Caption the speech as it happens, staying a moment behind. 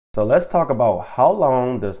So let's talk about how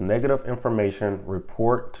long does negative information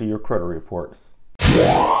report to your credit reports.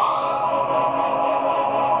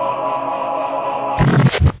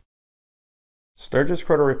 Sturgis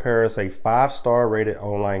Credit Repair is a 5-star rated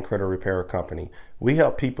online credit repair company. We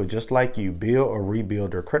help people just like you build or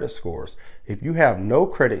rebuild their credit scores. If you have no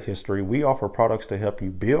credit history, we offer products to help you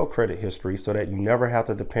build credit history so that you never have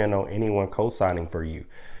to depend on anyone co-signing for you.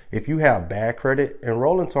 If you have bad credit,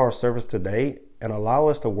 enroll into our service today and allow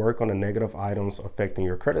us to work on the negative items affecting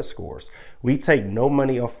your credit scores. We take no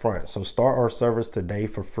money up front, so start our service today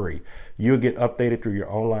for free. You'll get updated through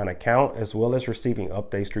your online account as well as receiving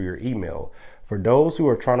updates through your email. For those who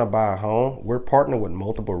are trying to buy a home, we're partnered with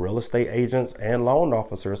multiple real estate agents and loan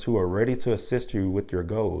officers who are ready to assist you with your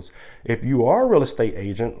goals. If you are a real estate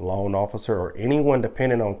agent, loan officer, or anyone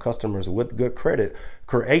dependent on customers with good credit,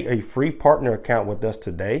 create a free partner account with us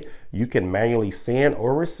today. You can manually send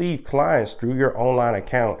or receive clients through your online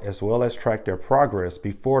account as well as track their progress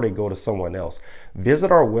before they go to someone else. Visit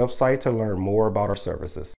our website to learn more about our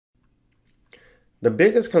services. The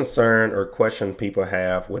biggest concern or question people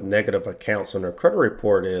have with negative accounts on their credit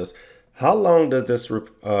report is, how long does this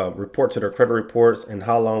report to their credit reports and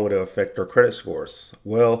how long would it affect their credit scores?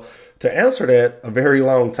 Well, to answer that, a very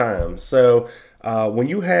long time. So when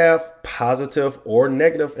you have positive or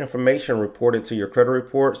negative information reported to your credit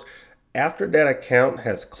reports, after that account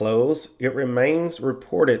has closed, it remains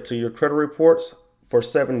reported to your credit reports for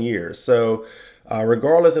 7 years. So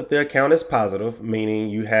regardless if the account is positive, meaning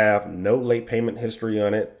you have no late payment history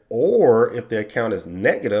on it, or if the account is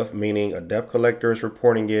negative, meaning a debt collector is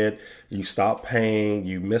reporting it, you stopped paying,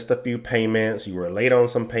 you missed a few payments, you were late on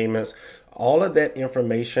some payments, all of that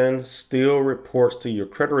information still reports to your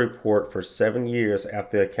credit report for 7 years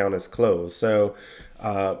after the account is closed. So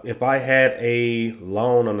if I had a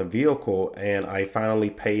loan on a vehicle and I finally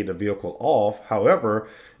paid the vehicle off, however,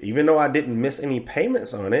 even though I didn't miss any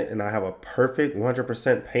payments on it and I have a perfect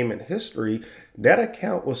 100% payment history, that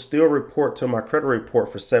account will still report to my credit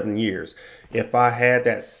report for 7 years. If I had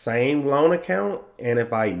that same loan account and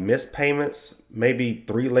if I missed payments, maybe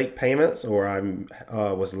 3 late payments, or I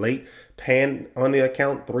was late paying on the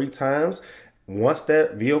account 3 times, once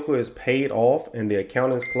that vehicle is paid off and the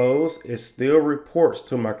account is closed, it still reports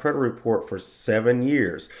to my credit report for 7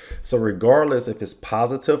 years. So regardless if it's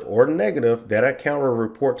positive or negative, that account will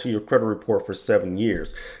report to your credit report for 7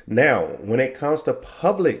 years. Now, when it comes to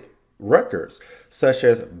public records, such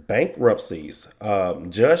as bankruptcies,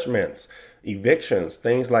 judgments, evictions,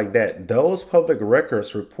 things like that, those public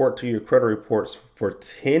records report to your credit reports for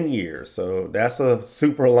 10 years. So that's a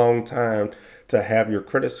super long time to have your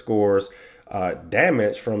credit scores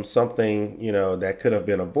damage from something, that could have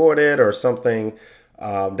been avoided, or something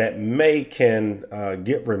that can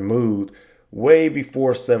get removed way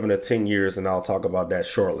before 7 to 10 years. And I'll talk about that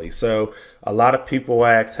shortly. So a lot of people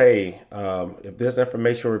ask, hey, if this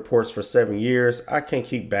information reports for 7 years, I can't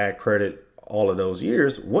keep bad credit all of those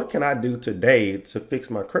years. What can I do today to fix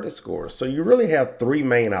my credit score? So you really have 3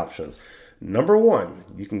 main options. Number 1,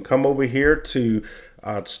 you can come over here to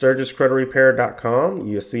SturgisCreditRepair.com.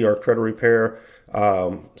 You'll see our credit repair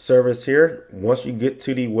service here. Once you get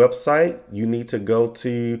to the website, you need to go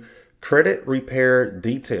to Credit Repair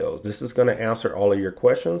Details. This is going to answer all of your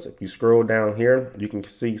questions. If you scroll down here, you can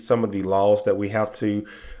see some of the laws that we have to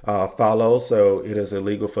follow. So it is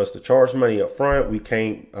illegal for us to charge money up front. We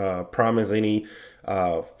can't promise any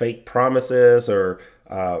fake promises or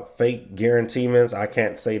fake guaranteements. I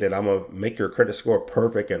can't say that I'm gonna make your credit score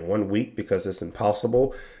perfect in 1 week, because it's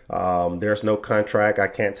impossible. There's no contract. I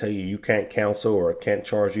can't tell you can't cancel or can't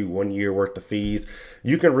charge you 1 year worth of fees.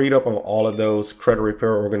 You can read up on all of those Credit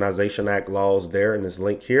Repair Organization Act laws there in this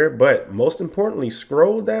link here. But most importantly,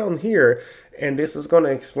 scroll down here, and this is going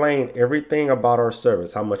to explain everything about our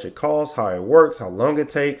service, how much it costs, how it works, how long it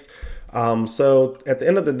takes. So at the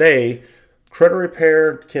end of the day, Credit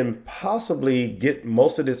Repair can possibly get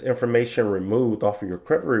most of this information removed off of your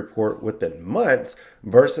credit report within months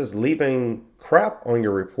versus leaving crap on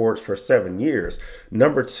your reports for 7 years.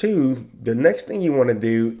 Number 2, the next thing you want to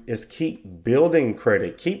do is keep building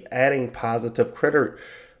credit, keep adding positive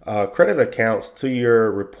credit accounts to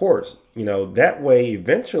your reports. That way,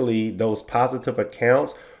 eventually those positive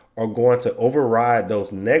accounts are going to override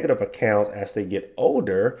those negative accounts as they get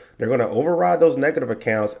older. They're going to override those negative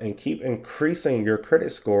accounts and keep increasing your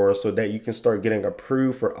credit score so that you can start getting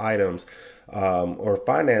approved for items or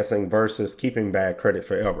financing versus keeping bad credit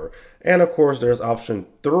forever. And of course, there's option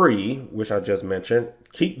 3, which I just mentioned,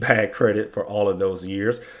 keep bad credit for all of those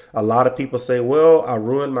years. A lot of people say, well, I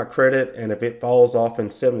ruined my credit, and if it falls off in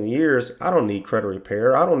 7 years, I don't need credit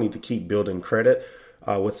repair. I don't need to keep building credit.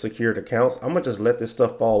 with secured accounts, I'm gonna just let this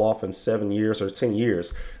stuff fall off in 7 years or 10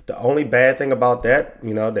 years. The only bad thing about that,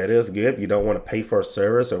 that is good. You don't want to pay for a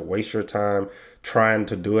service or waste your time trying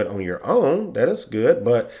to do it on your own. That is good.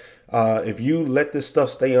 But if you let this stuff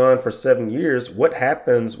stay on for 7 years, what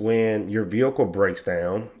happens when your vehicle breaks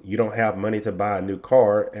down? You don't have money to buy a new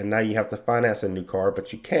car, and now you have to finance a new car,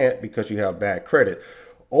 but you can't because you have bad credit.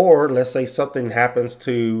 Or let's say something happens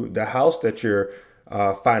to the house that you're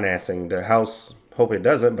financing. The house, hope it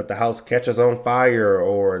doesn't, but the house catches on fire,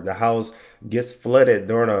 or the house gets flooded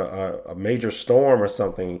during a major storm or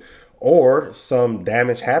something, or some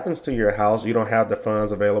damage happens to your house. You don't have the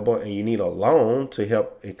funds available and you need a loan to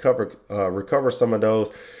help it recover some of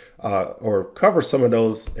those or cover some of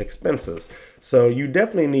those expenses. So you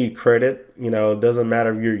definitely need credit. It doesn't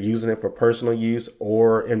matter if you're using it for personal use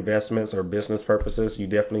or investments or business purposes. You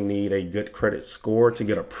definitely need a good credit score to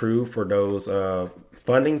get approved for those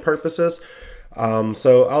funding purposes.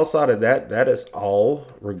 So outside of that, that is all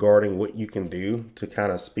regarding what you can do to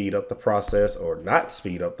kind of speed up the process or not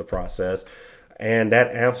speed up the process. And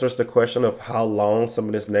that answers the question of how long some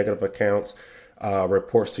of this negative accounts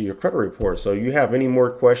reports to your credit report. So you have any more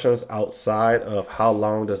questions outside of how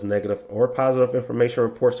long does negative or positive information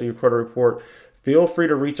reports to your credit report, feel free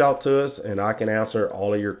to reach out to us and I can answer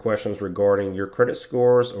all of your questions regarding your credit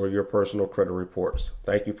scores or your personal credit reports.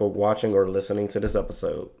 Thank you for watching or listening to this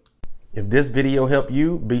episode. If this video helped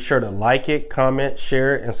you, be sure to like it, comment,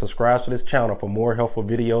 share it, and subscribe to this channel for more helpful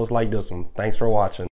videos like this one. Thanks for watching.